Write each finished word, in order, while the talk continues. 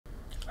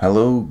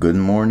Hello, good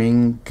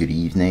morning, good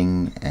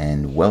evening,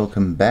 and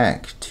welcome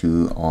back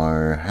to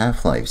our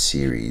Half-Life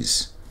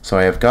series. So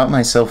I have got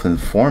myself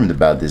informed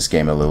about this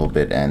game a little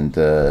bit and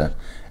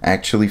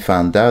actually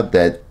found out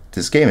that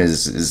this game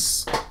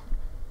is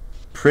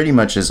pretty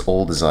much as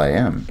old as I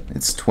am.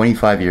 It's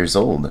 25 years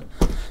old.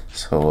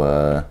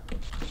 So,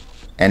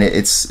 and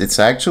it's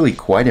actually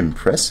quite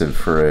impressive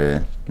for a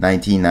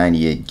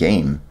 1998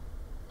 game.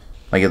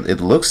 Like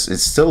it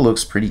still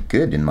looks pretty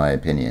good in my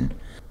opinion.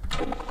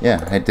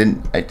 Yeah, I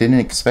didn't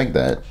expect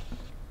that.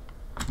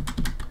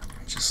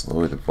 Just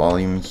lower the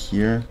volume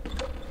here.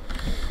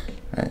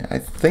 I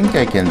think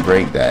I can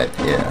break that,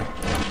 yeah.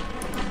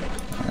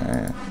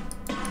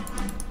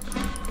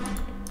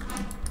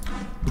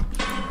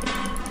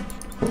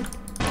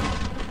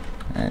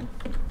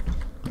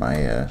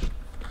 My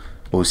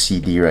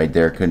OCD right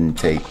there couldn't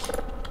take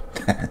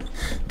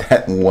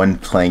that one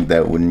plank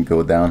that wouldn't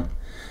go down.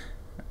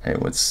 Hey,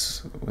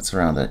 what's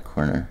around that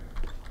corner?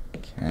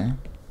 Okay.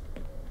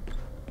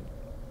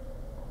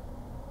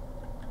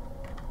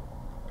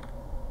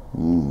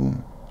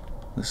 Ooh,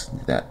 listen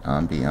to that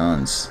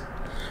ambiance.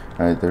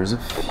 Alright, there's a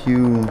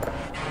few.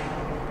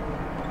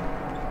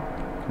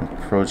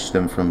 Approach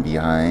them from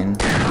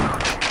behind.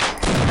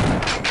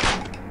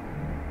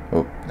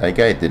 Oh, that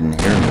guy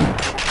didn't hear me.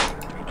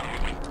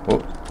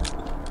 Oh.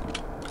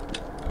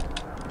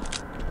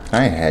 Can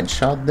I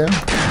headshot them?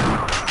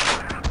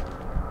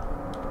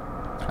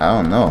 I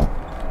don't know.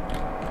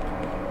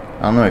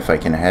 I don't know if I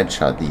can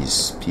headshot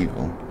these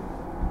people.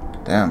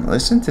 Damn,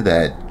 listen to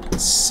that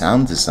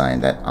sound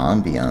design, that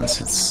ambiance.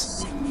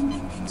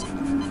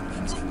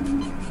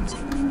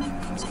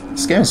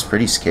 This game is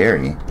pretty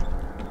scary.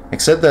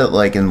 Except that,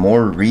 like, in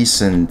more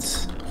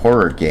recent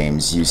horror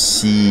games, you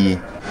see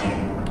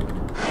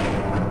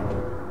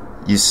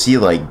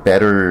like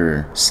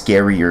better,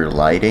 scarier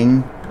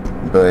lighting,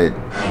 but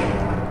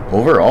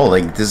overall,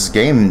 like, this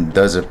game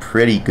does a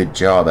pretty good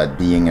job at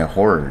being a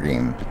horror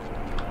game.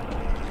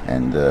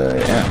 And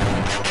yeah.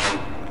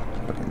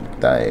 Fucking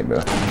die,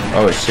 bro.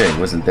 Oh shit, he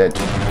wasn't dead.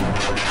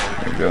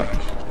 There you go.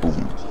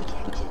 Boom.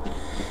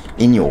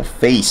 In your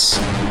face.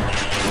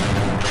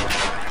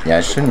 Yeah,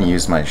 I shouldn't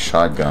use my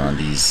shotgun on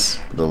these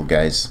little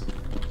guys.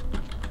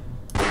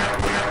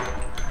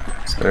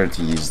 It's better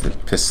to use the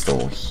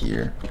pistol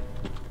here.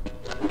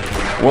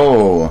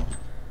 Whoa!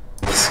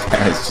 This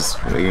guy's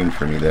just waiting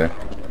for me there.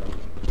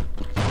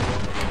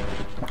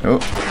 Oh.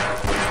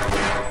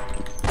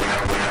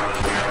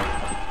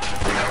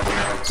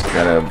 Just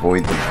gotta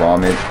avoid the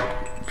vomit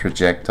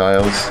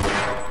projectiles.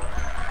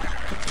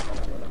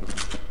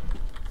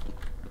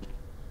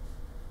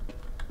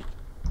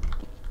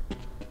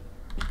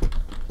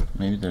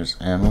 Maybe there's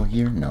ammo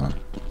here? No.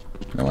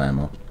 No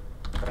ammo.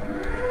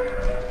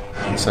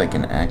 This I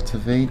can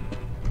activate.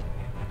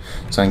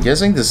 So I'm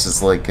guessing this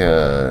is like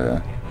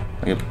a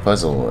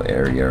puzzle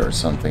area or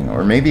something.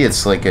 Or maybe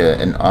it's like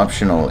an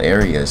optional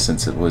area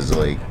since it was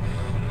like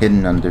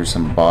hidden under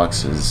some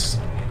boxes.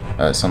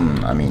 Some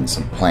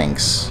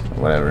planks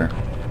or whatever.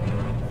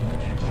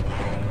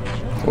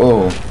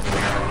 Whoa.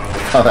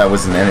 Oh, that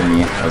was an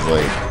enemy. I was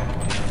like...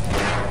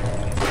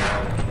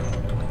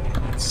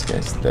 This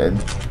guy's dead.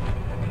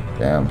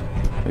 Damn,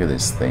 look at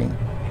this thing.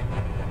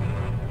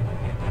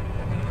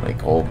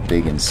 Like all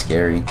big and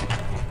scary.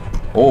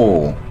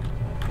 Oh!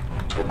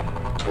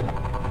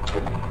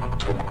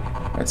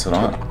 Right, so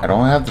I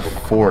don't have the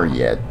 4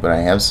 yet, but I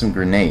have some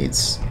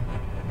grenades.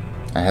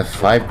 I have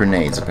 5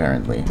 grenades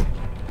apparently.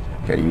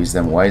 Gotta use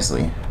them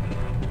wisely.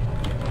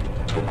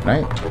 Can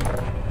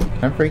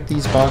I break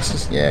these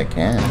boxes? Yeah, I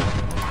can.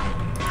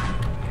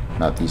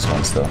 Not these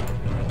ones though.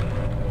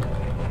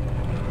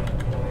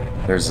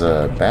 There's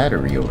a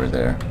battery over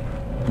there.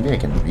 Maybe I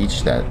can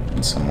reach that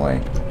in some way.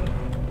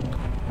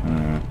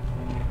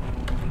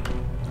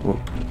 Whoop,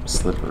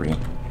 slippery.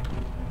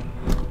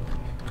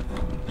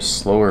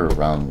 Slower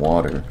around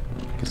water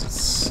because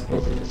it's.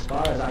 As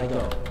far as I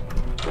go.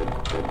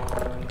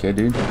 Okay,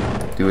 dude.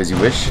 Do as you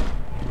wish.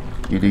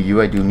 You do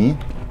you, I do me.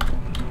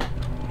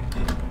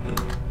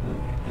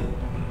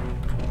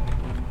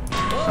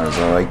 As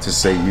I like to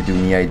say, you do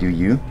me, I do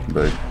you,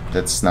 but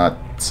that's not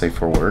safe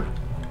for work.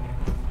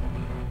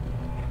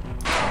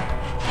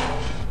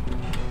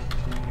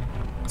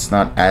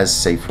 Not as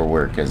safe for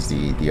work as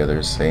the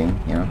others saying,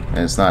 you know, and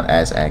it's not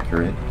as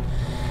accurate.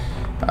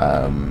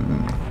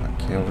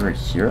 Okay, over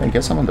here, I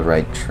guess I'm on the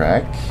right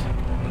track.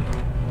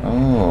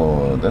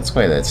 Oh, that's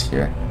why that's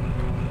here.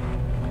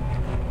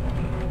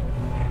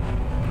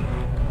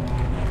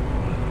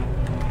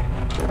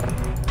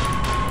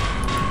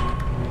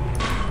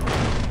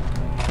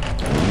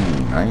 Ooh,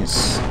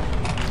 nice.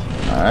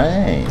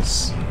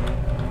 Nice.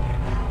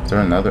 Is there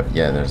another?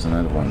 Yeah, there's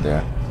another one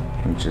there.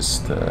 Let me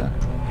just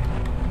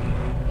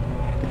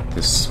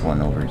this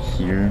one over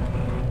here.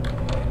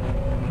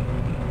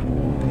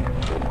 Ooh.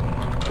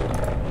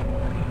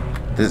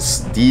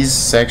 These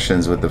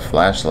sections with the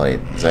flashlight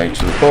is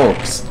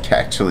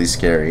actually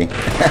scary.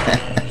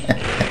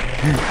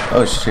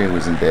 Oh shit, it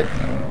wasn't dead.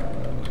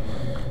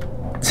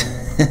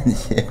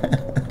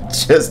 Yeah.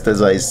 Just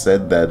as I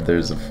said that,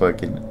 there's a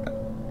fucking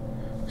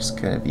There's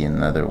gotta be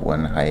another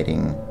one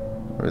hiding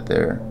over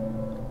there.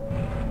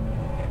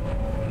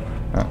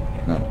 Oh,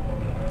 no.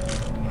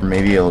 Or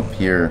maybe it'll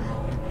appear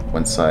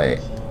once I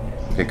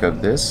pick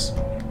up this.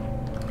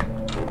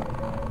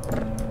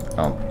 I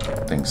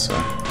don't think so.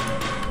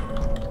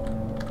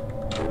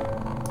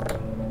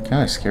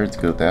 Kinda scared to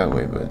go that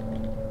way, but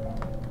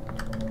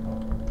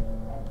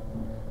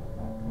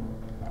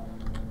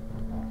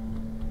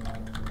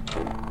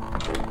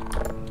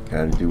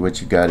gotta do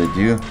what you gotta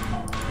do.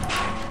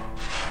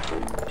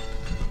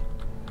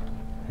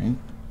 Right?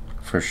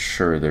 For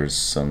sure there's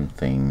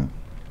something.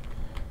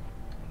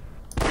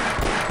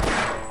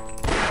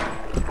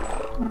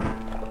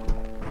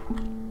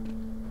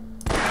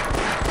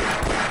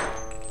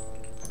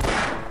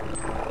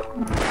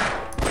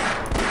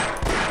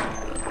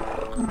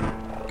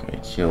 Okay,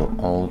 kill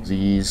all of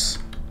these.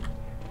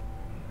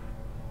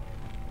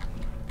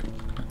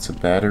 That's a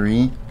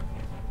battery.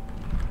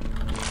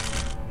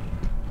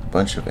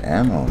 Bunch of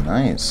ammo,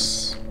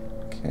 nice.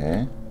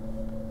 Okay.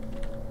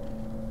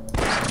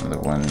 There's another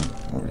one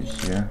over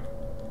here.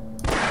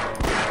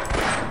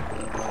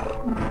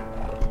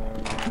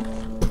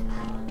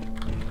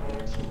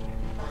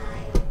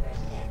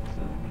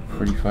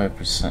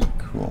 %,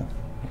 cool.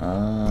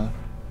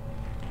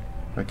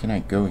 Where can I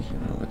go here?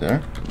 Over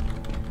there?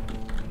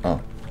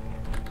 Oh.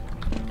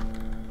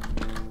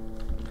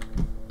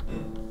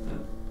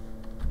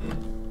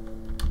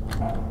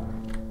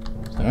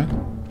 There?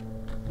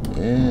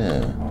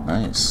 Yeah,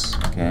 nice.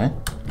 Okay.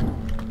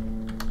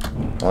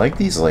 I like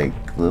these like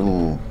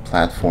little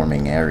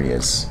platforming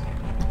areas.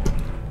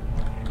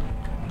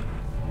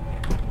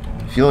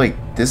 I feel like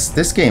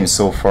this game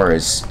so far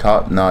is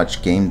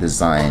top-notch game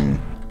design,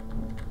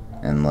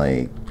 and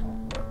like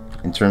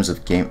in terms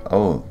of game.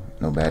 Oh,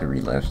 no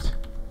battery left.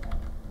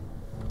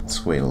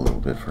 Let's wait a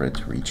little bit for it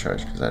to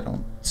recharge because I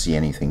don't see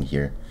anything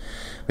here.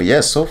 But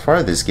yeah, so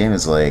far this game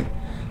is like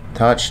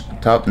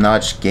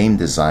top-notch game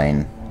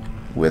design.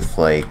 With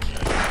like,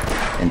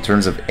 in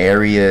terms of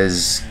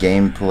areas,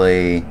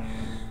 gameplay,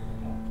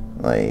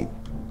 like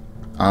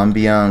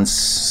ambiance,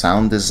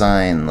 sound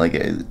design, like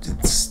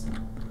it's.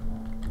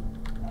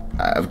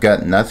 I've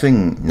got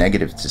nothing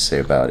negative to say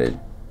about it,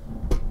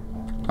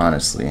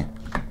 honestly.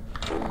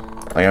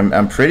 Like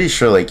I'm pretty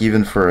sure, like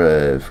even for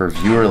a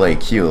viewer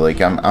like you,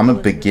 like I'm a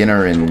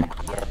beginner in.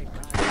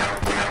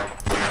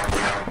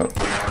 Oh,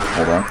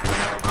 hold on.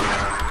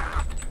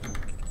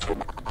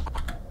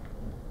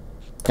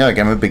 Yeah, like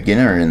I'm a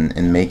beginner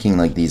in making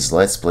like these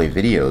Let's Play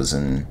videos,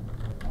 and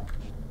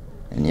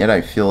yet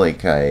I feel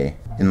like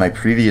in my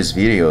previous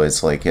video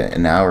it's like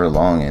an hour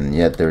long, and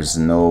yet there's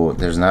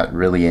not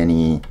really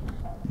any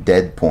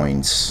dead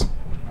points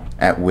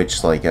at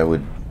which like I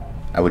would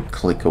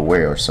click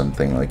away or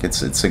something. Like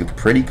it's a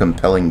pretty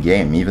compelling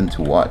game even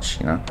to watch,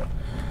 you know.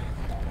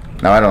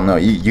 Now I don't know,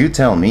 you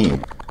tell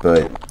me,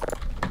 but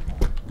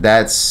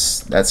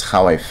that's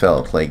how I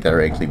felt, like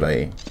directly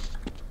by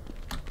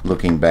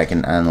looking back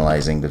and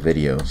analyzing the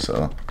video.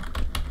 So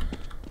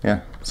yeah,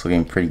 it's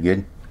looking pretty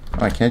good.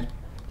 Oh, can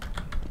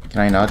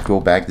I not go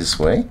back this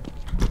way?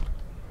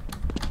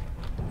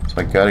 So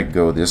I gotta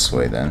go this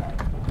way then.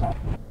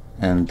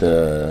 And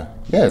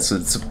yeah, it's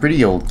a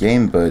pretty old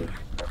game, but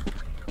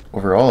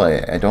overall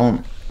you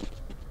don't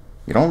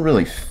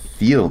really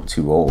feel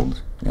too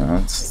old, you know.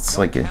 It's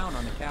like a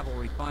on the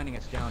cavalry finding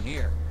us down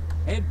here.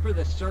 Head for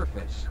the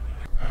surface.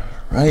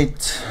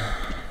 Right.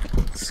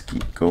 Let's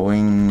keep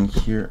going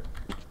here.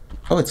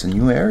 Oh, it's a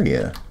new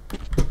area.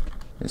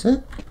 Is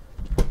it?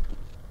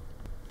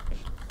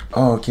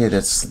 Oh, okay,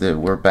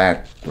 we're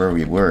back where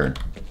we were.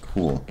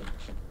 Cool.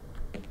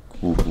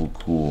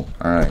 Cool.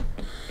 Alright.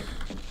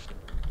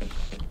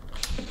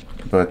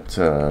 But,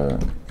 yeah,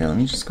 let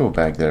me just go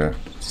back there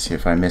to see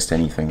if I missed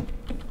anything.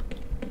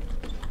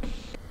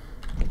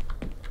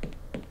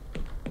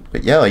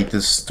 But yeah, like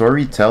the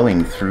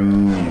storytelling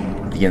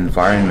through the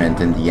environment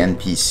and the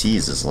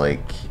NPCs is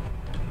like,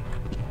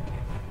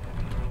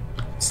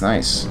 it's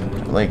nice.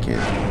 I like it.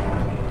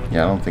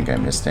 Yeah, I don't think I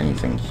missed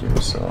anything here,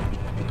 so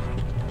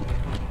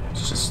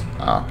it's just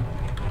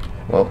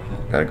well,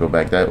 gotta go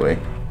back that way.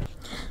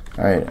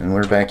 Alright, and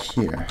we're back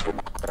here.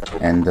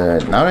 And now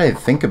that I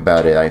think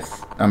about it,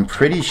 I'm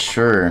pretty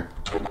sure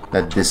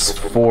that this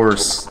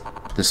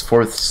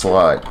fourth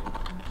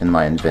slot in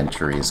my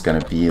inventory is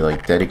gonna be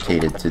like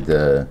dedicated to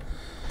the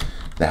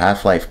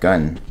Half-Life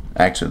gun.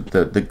 Actually,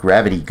 the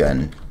gravity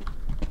gun.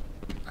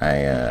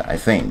 I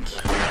think.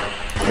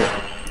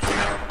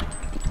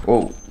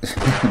 Whoa.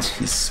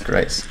 Jesus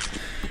Christ.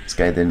 This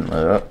guy didn't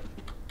let up.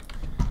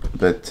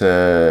 But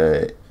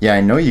yeah,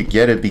 I know you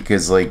get it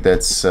because like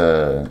that's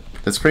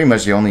pretty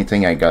much the only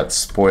thing I got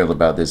spoiled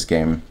about this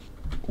game.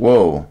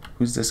 Whoa,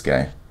 who's this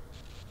guy?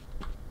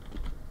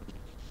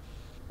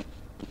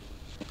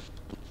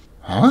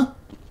 Huh?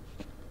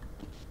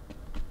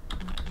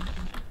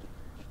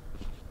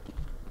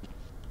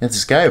 Yeah,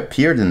 this guy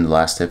appeared in the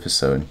last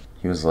episode.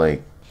 He was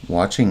like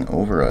watching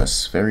over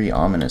us very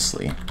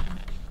ominously.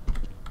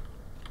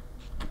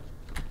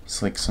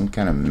 It's like some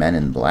kind of Men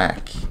in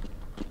Black.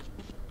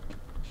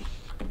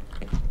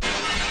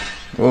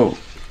 Whoa.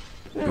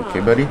 okay,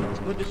 buddy? It's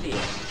good to see you.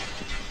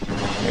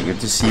 Yeah, good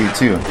to see you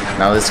too.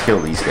 Now let's kill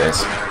these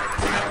guys.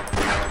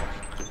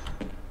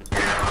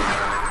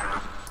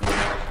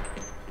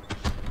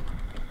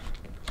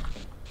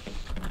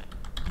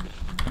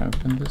 Can I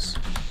open this?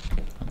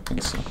 I don't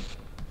think so.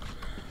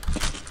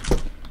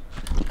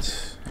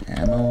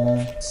 Ammo,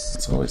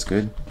 that's always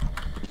good.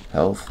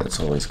 Health, that's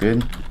always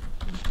good.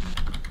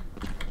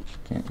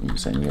 Can't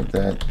use any of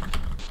that.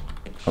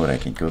 Oh, but I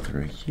can go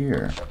through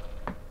here.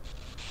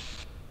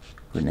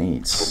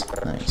 Grenades,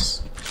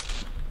 nice.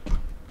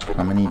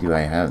 How many do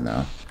I have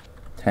now?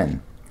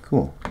 10.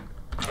 Cool.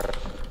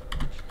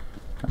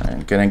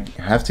 I'm gonna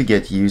have to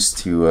get used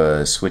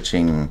to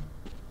switching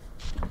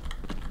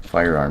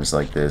firearms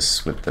like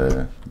this with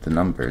the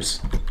numbers.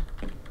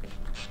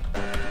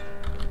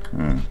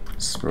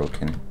 This is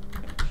broken.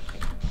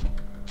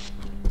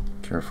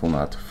 Careful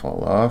not to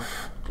fall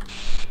off.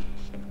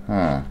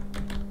 Huh.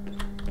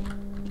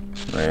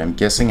 Right, I'm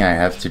guessing I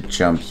have to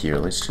jump here.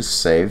 Let's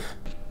just save.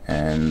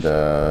 And,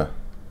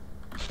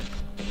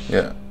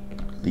 yeah.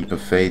 Leap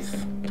of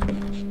faith.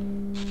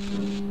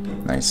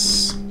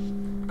 Nice.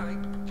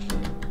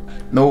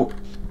 No.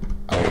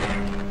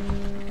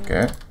 Oh.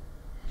 Okay.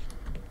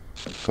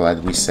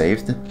 Glad we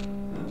saved.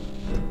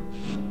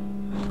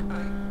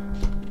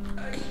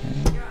 Okay.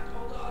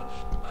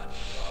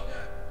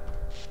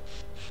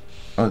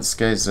 Oh, this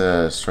guy's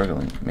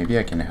struggling. Maybe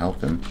I can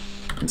help him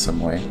in some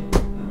way.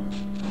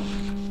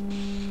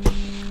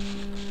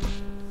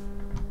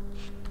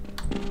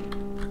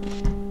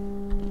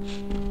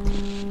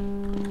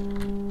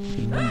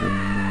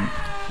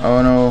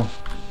 Oh no.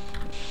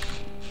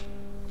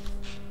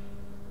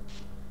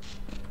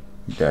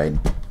 He died.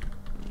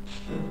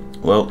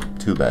 Well,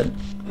 too bad.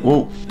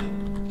 Whoa.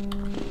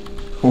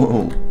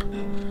 Whoa.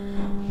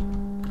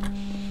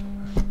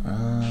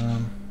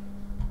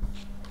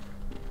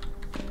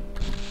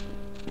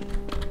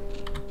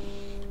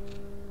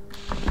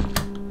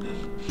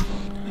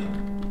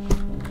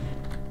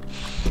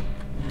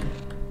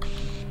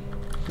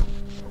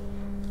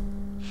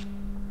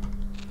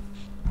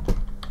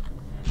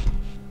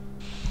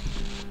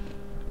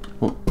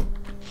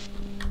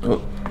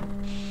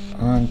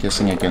 Oh, I'm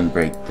guessing I can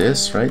break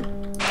this, right?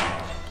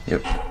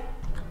 Yep.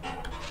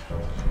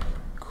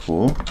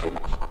 Cool.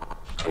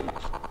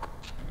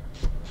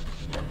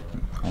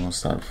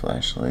 Almost out of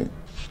flashlight.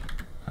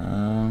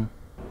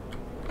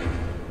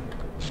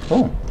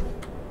 Oh,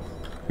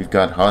 we've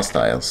got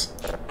hostiles.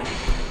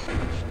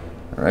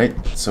 Alright,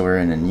 so we're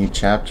in a new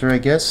chapter, I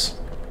guess.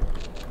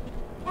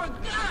 For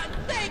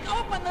God's sake,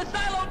 open the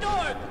silo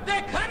door!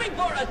 They're coming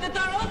for us! It's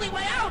our only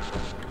way out!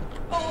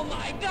 Oh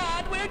my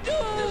God, we're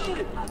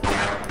doomed!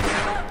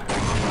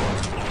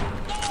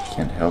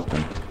 Can't help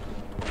him.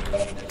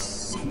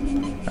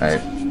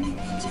 Alright.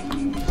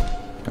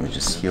 Let me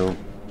just heal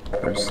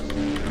first.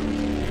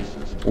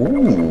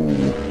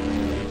 Ooh.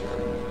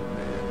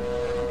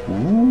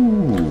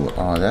 Ooh.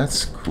 Oh,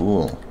 that's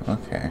cool.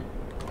 Okay.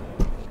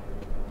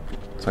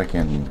 So I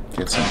can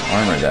get some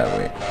armor that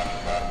way.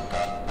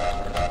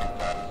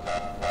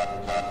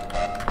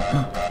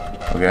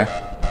 Okay.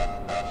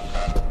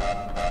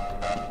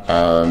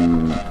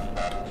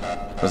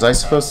 Was I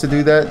supposed to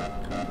do that?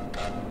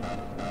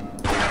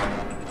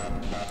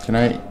 Can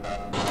I?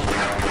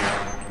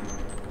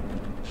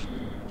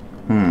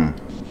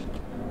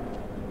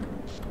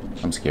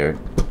 I'm scared.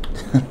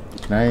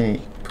 Can I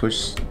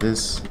push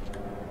this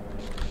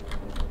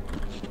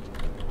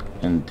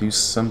and do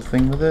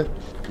something with it?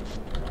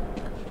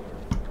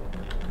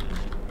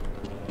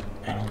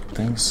 I don't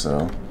think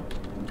so.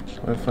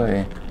 What if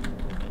I...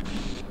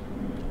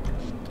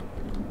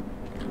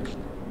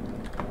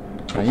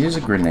 Can I use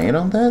a grenade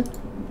on that?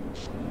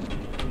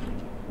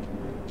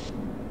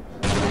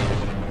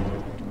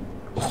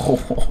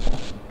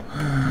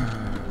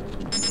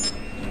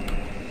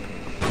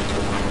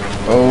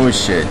 Oh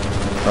shit.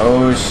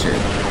 Oh shit.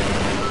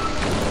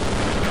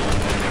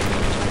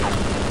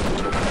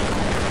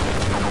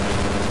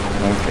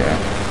 Okay.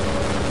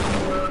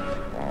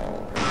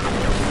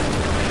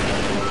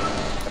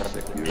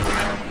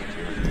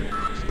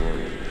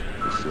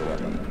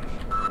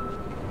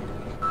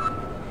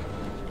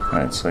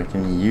 Alright, so I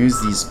can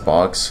use these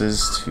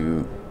boxes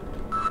to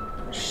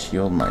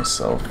shield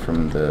myself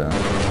from the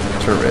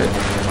turret.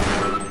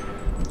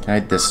 Can I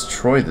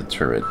destroy the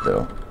turret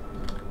though?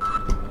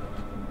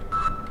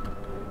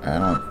 I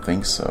don't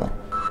think so.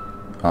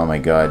 Oh my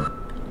god.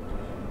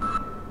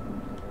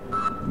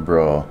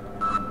 Bro,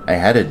 I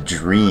had a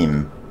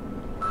dream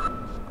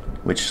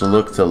which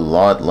looked a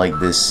lot like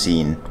this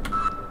scene.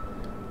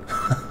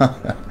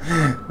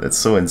 That's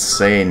so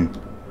insane.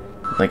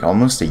 Like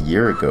almost a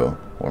year ago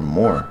or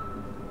more.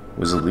 It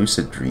was a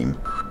lucid dream.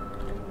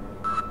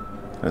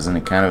 It was in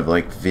a kind of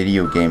like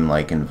video game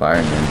like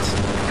environment.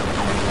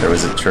 There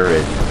was a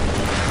turret.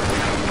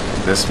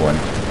 This one.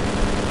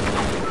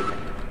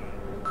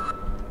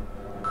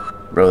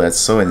 Bro, that's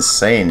so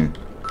insane.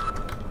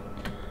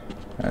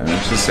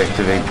 Let's just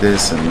activate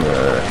this and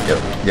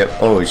yep.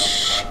 Oh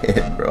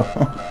shit, bro.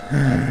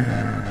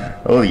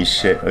 Holy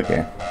shit,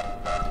 okay.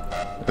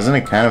 Isn't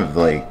it kind of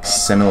like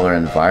similar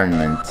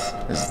environment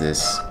as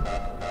this?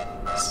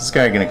 Is this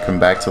guy gonna come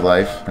back to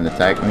life and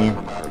attack me?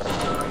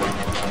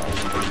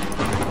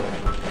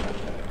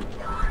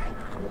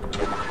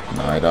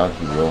 No, I doubt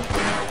he will.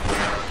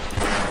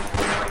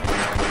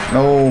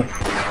 No!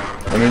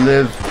 Let me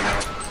live!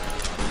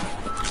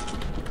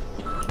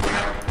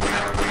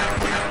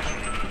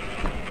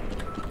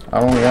 I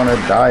don't wanna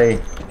die.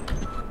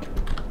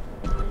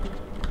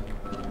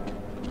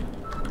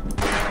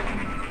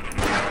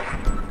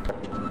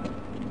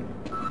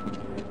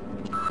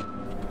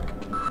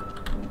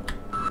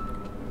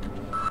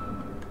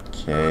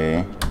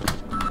 Okay.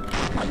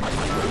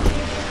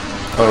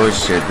 Oh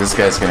shit, this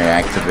guy's gonna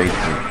activate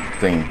the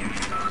thing.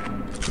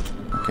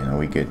 Okay, now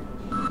we good.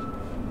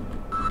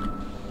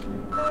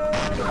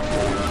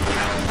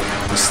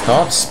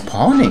 Stop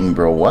spawning,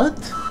 bro, what?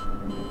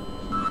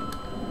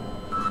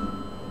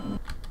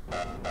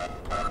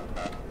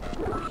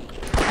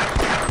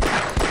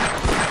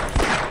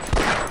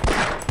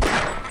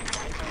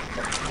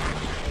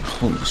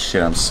 Holy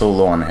shit, I'm so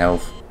low on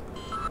health.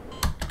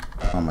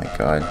 Oh my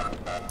god.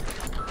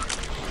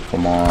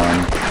 Come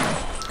on.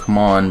 Come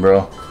on,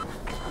 bro.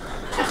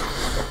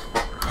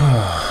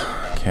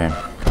 Okay.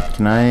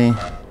 Can I...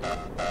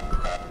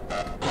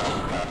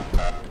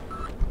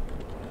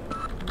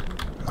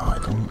 No, I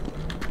don't...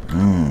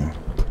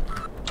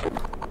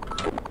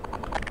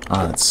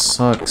 Ah, that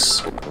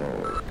sucks.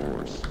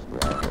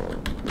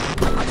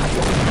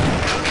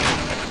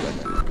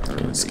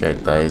 Okay, this guy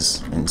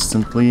dies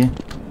instantly.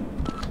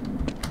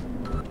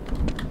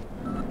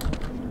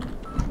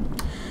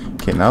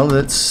 Okay, now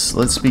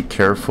let's be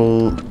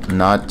careful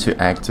not to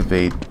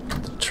activate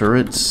the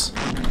turrets.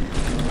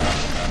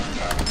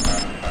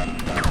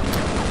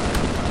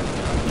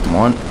 Come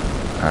on.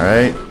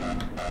 Alright.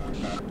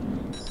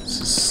 This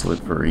is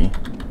slippery.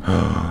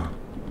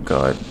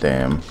 God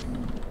damn.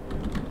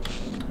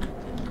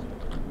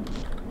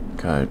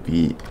 Gotta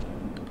be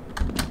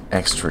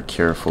extra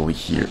careful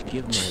here.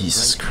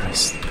 Jesus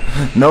Christ.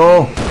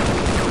 No!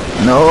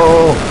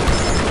 No!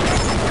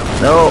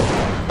 No!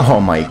 Oh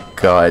my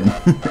god.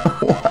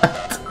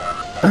 What?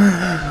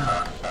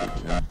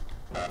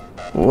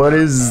 What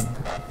is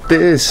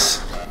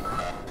this?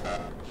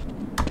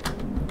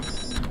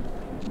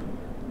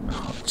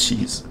 Oh,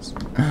 Jesus.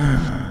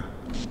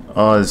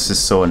 Oh, this is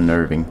so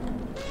unnerving.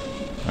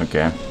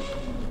 Okay.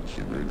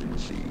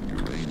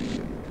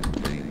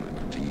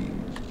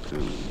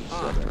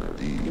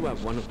 You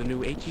have one of the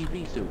new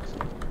HEV suits.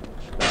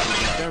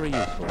 That would be very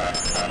useful.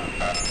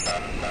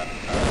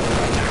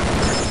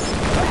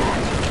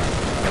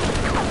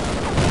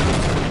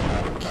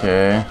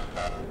 Okay.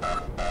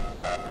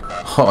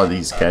 Oh,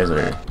 these guys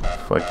are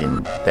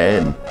fucking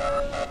dead.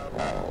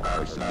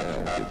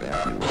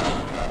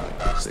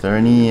 Is there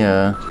any,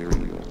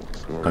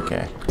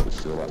 okay.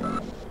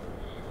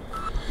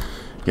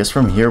 Guess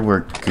from here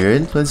we're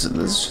good. Let's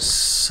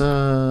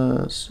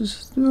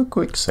just do a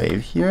quick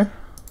save here.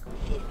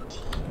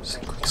 Just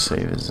a quick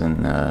save is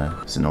in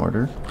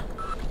order.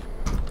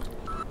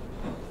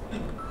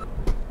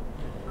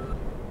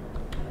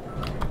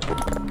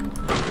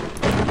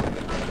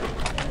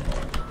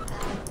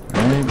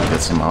 Alright, we got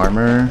some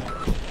armor.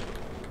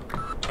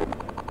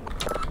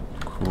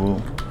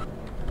 Cool.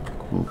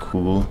 Cool,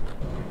 cool.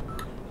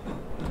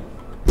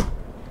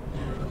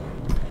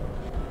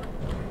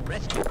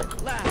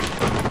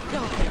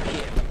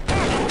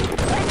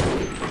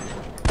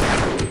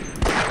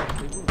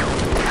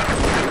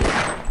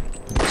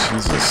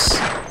 Jesus.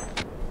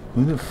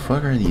 Who the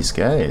fuck are these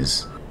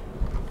guys?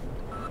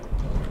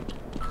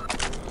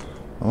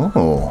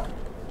 Oh.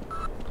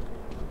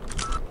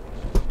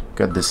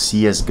 Got the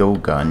CSGO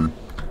gun.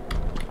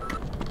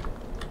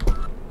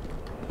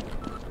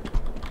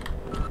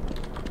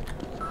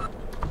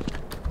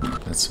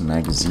 That's a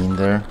magazine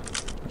there.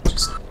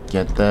 Just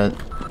get that.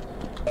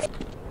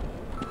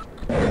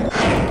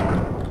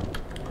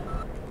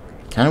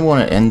 Kind of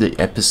want to end the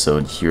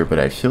episode here, but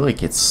I feel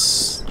like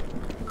it's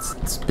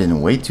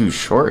been way too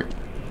short.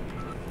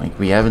 Like,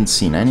 we haven't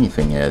seen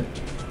anything yet.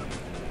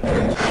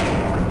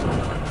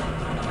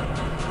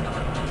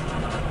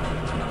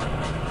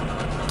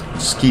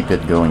 Just keep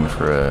it going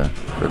for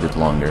a bit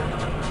longer.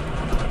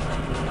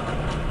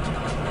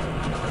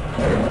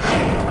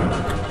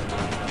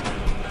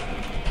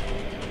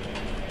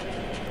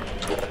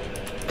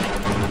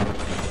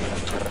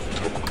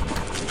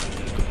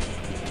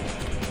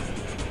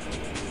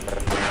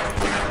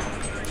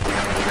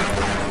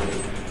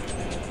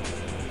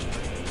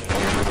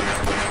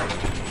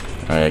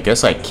 Alright, I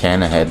guess I can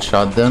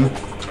headshot them.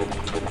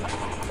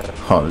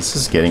 Oh, this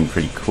is getting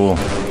pretty cool.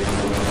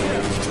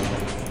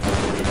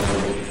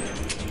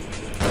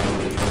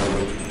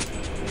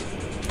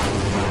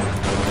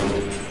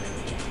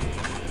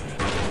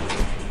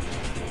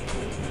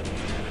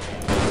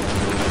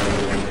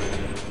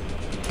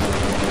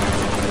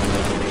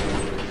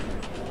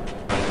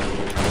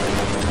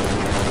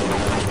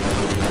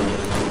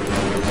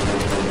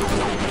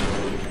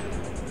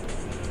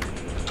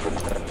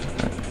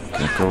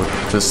 Go with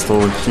the pistol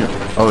here.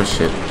 Oh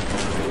shit.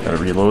 Gotta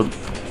reload.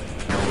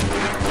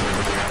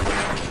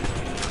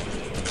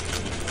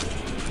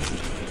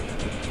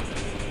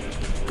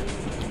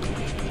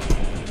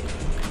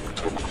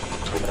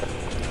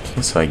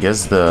 So I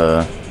guess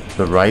the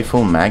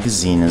rifle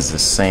magazine is the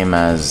same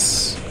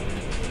as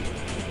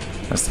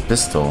the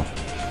pistol.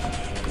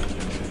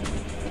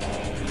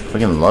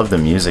 Fucking love the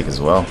music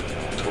as well.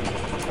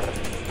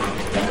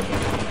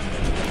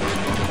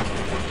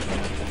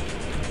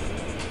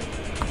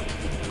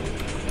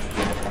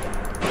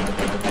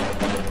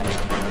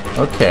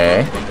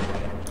 Okay.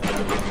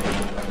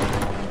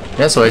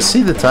 Yeah, so I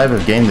see the type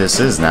of game this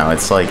is now.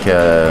 It's like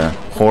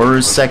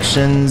horror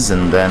sections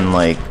and then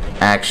like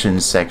action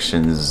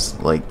sections,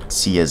 like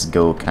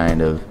CSGO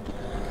kind of.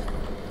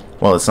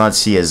 Well, it's not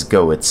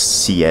CSGO, it's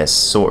CS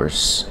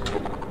Source,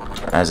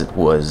 as it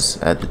was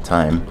at the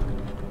time.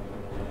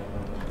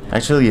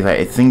 Actually,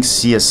 I think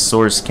CS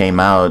Source came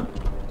out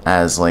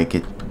as like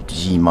a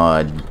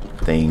Gmod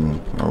thing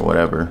or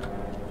whatever.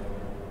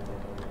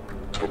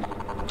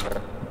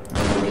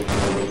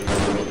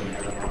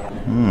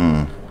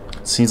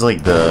 Seems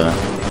like the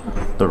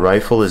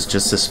rifle is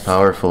just as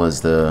powerful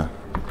as the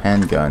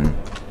handgun.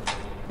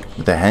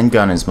 But the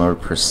handgun is more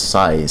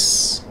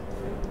precise,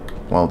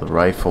 while the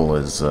rifle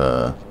is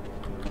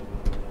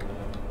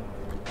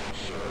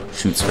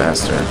shoots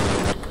faster.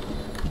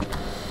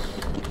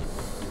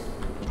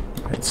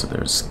 Right, so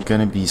there's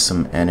gonna be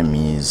some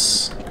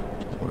enemies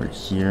over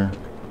here.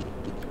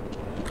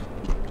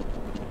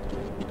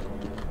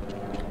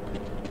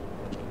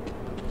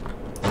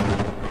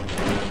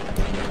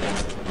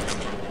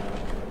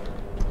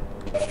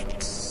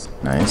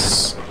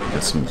 Nice.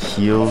 Got some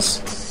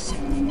heals.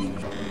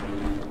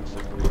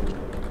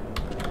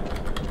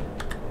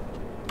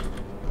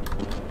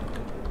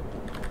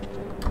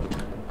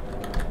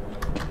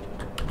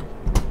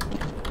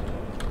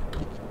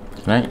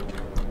 Can I?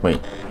 Wait.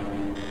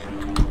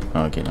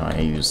 Oh, okay, no, I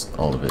used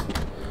all of it.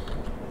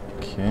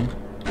 Okay.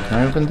 Can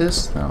I open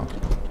this? No.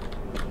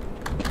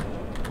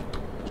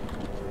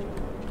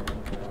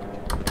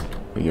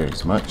 Figure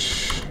as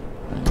much.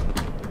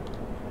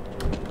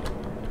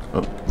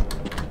 Oh.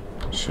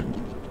 Shouldn't.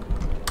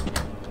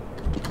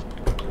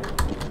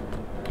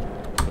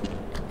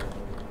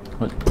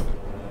 What?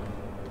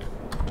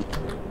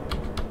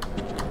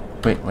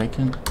 Wait, why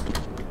can't?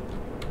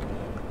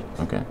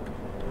 Okay.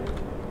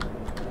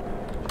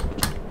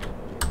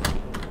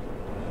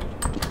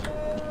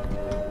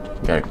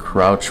 Gotta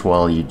crouch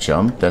while you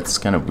jump. That's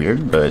kind of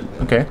weird, but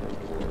okay.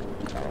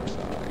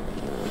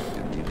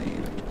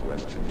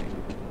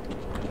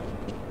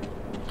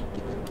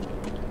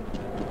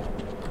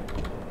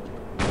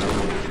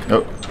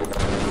 Oh.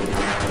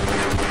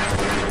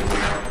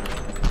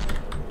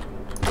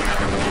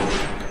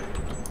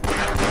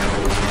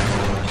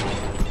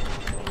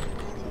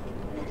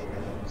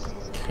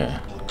 Okay.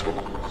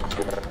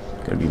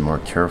 Gotta be more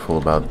careful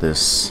about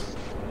this.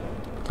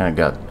 Kinda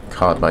got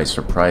caught by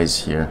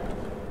surprise here.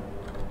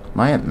 Am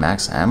I at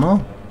max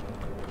ammo?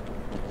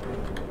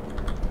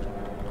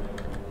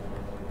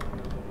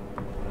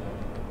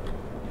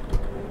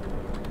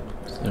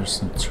 There's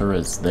some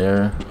turrets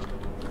there.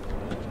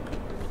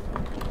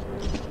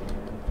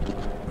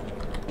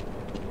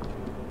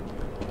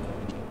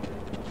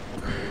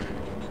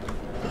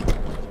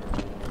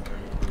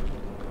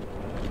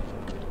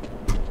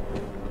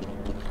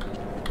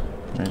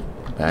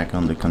 Right, back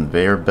on the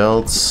conveyor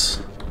belts.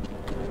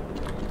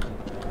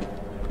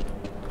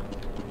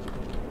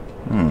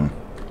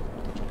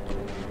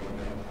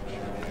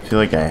 I feel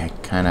like I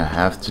kind of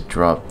have to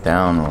drop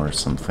down or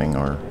something,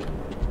 or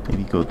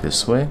maybe go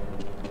this way.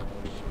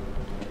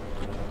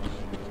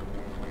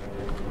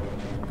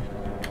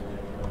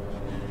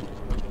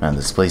 Man,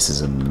 this place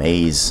is a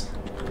maze.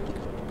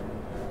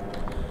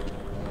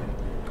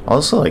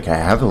 Also, like, I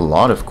have a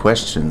lot of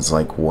questions,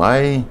 like,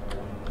 why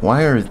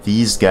are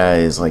these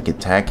guys, like,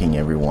 attacking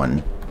everyone?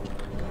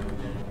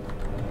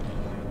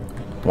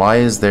 Why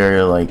is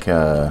there, like,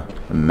 a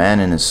man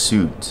in a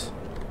suit?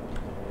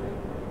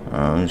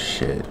 Oh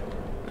shit,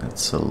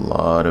 that's a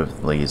lot of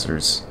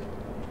lasers.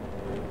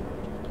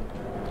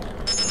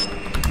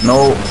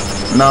 No,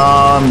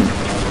 I'm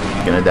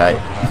gonna die.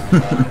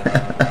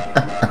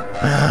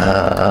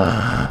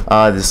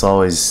 This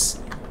always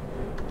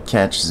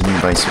catches me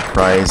by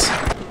surprise.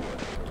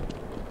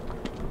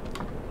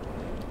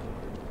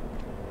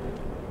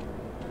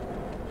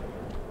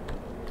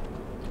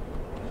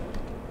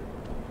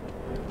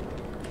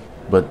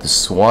 But the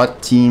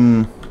SWAT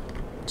team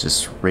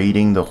just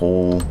raiding the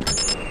whole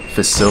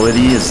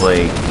facility is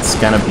like, it's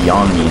kind of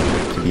beyond me,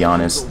 to be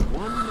honest.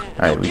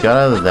 Alright, we got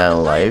out of that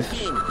alive.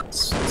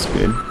 It's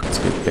good. It's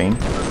a good thing.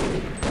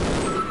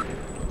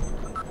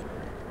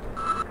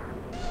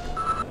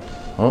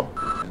 Oh,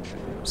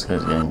 this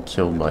guy's getting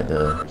killed by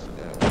the...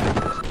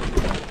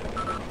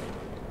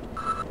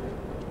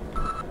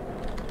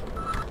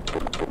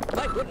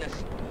 My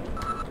goodness.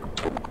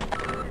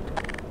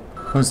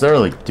 Was there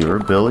like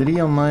durability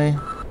on my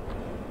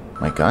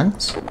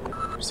guns?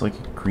 There's like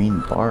a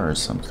green bar or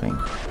something.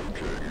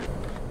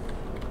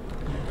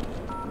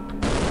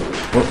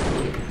 Whoa.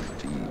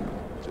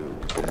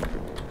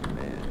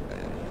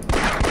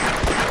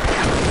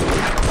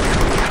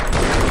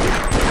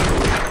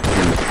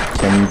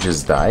 Can you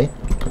just die?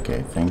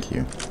 Okay, thank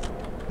you.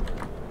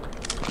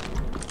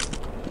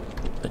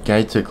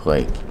 guy took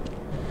like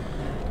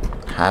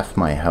half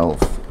my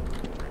health.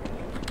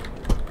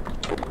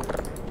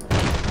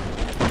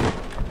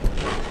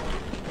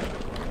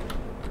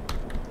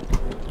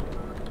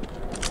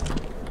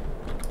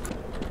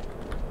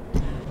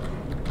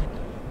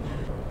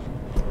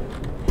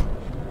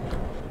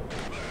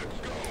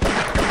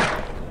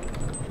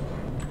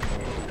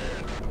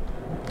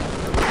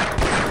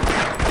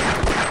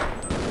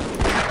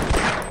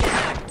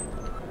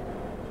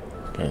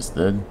 Guy's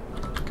dead.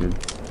 Good.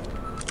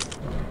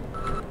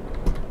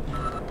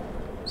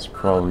 There's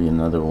probably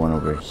another one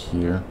over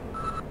here.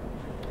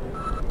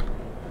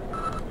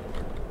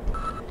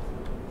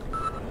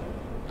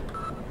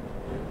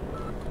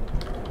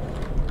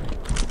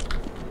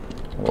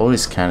 I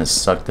always kind of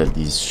sucked at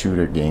these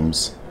shooter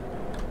games.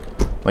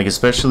 Like,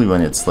 especially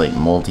when it's like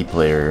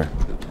multiplayer.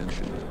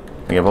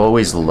 Like, I've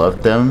always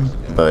loved them,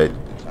 but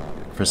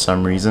for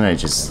some reason I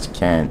just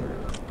can't.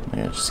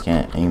 Like, I just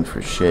can't aim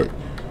for shit.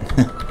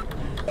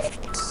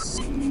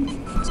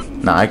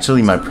 No,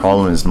 actually my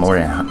problem is more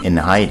in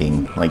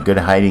hiding, like good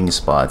hiding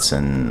spots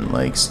and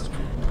like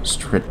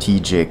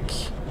strategic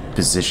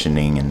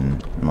positioning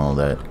and all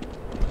that.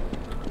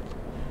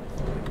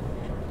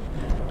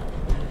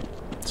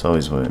 It's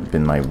always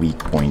been my weak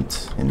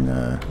point in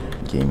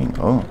gaming.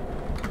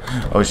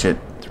 Oh shit,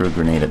 threw a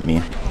grenade at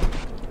me.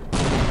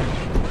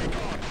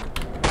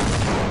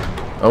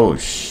 Oh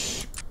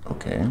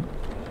okay.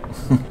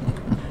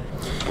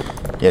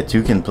 Yeah,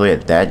 two can play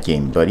at that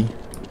game, buddy.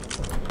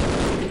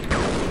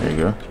 There you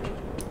go.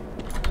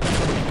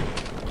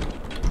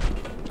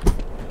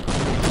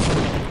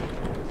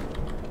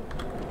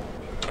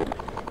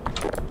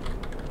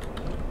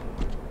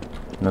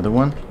 Another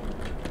one?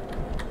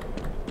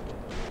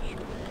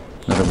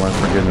 Another one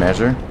for good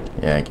measure?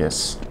 Yeah, I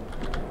guess.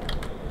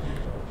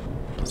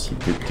 Guess you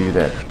could do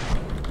that.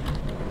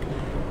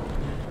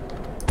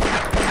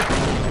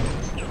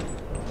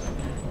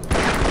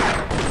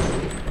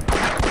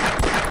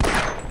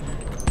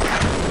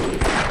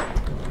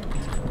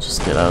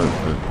 Just get out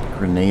of the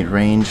grenade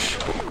range.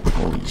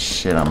 Holy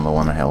shit, I'm low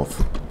on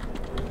health.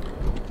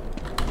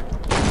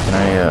 Can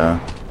I, yeah,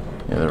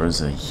 there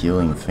was a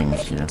healing thing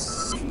here.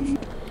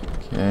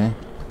 Okay.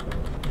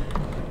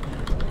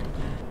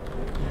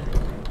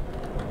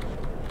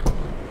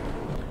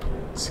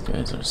 These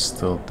guys are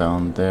still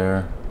down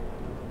there.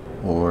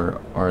 Or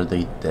are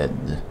they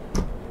dead?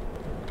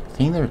 I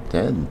think they're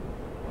dead.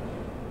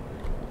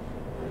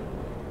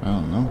 I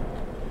don't know.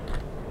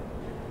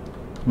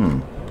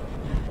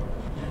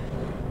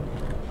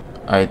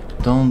 I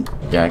don't...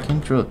 Yeah, I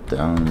can drill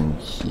down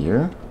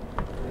here.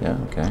 Yeah,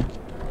 okay.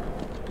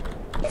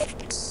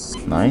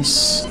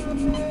 Nice.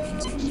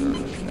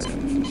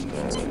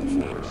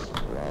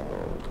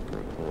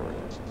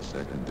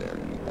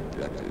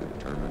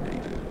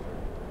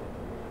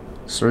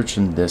 Search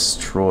and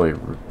destroy.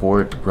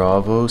 Report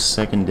Bravo.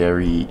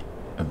 Secondary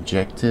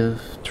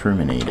objective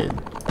terminated.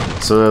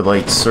 So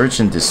like search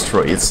and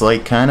destroy. It's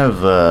like kind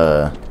of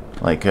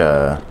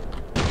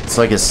it's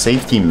like a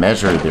safety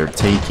measure they're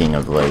taking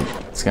of like,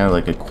 it's kind of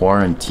like a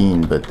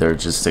quarantine, but they're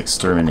just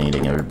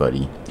exterminating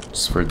everybody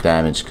just for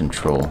damage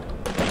control.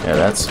 Yeah,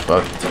 that's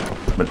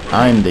fucked. But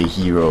I'm the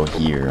hero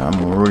here.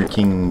 I'm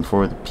working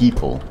for the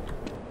people.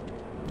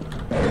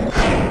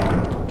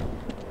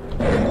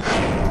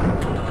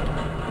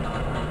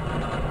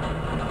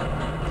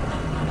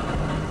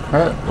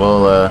 Alright,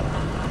 well,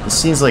 this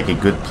seems like a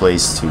good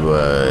place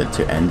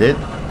to end it.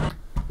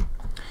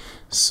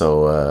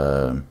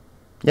 So,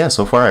 yeah,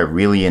 so far I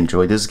really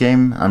enjoyed this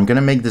game. I'm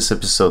gonna make this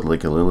episode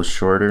like a little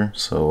shorter,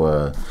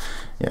 so,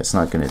 yeah, it's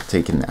not gonna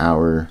take an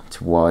hour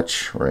to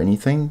watch or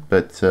anything,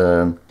 but,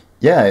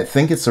 yeah, I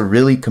think it's a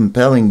really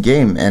compelling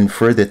game, and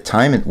for the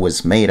time it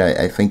was made,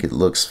 I think it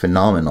looks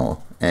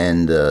phenomenal.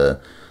 And,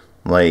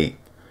 like,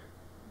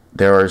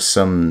 there are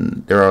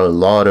a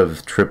lot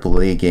of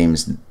AAA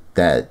games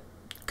that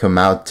come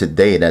out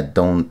today that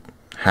don't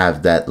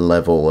have that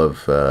level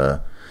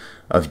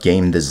of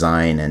game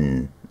design,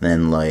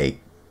 and like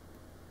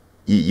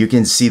you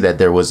can see that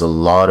there was a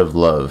lot of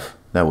love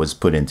that was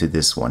put into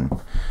this one,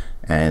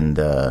 and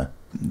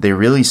they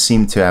really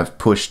seem to have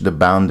pushed the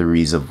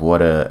boundaries of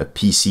what a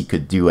PC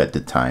could do at the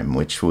time,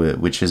 which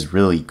is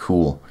really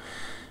cool.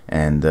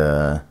 And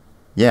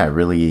yeah, I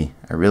really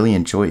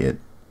enjoy it.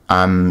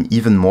 I'm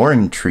even more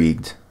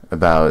intrigued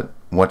about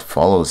what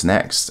follows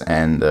next,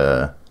 and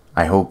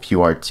I hope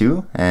you are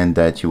too, and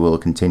that you will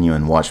continue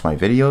and watch my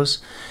videos.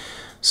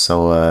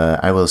 So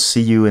I will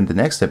see you in the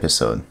next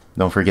episode.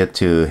 Don't forget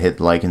to hit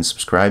like and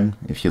subscribe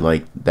if you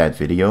like that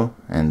video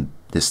and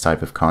this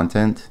type of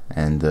content,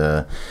 and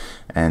to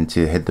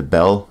hit the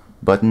bell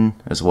button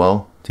as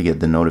well to get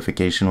the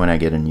notification when I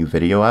get a new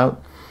video out.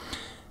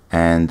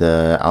 And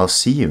I'll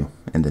see you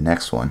in the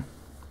next one.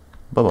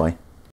 Bye bye.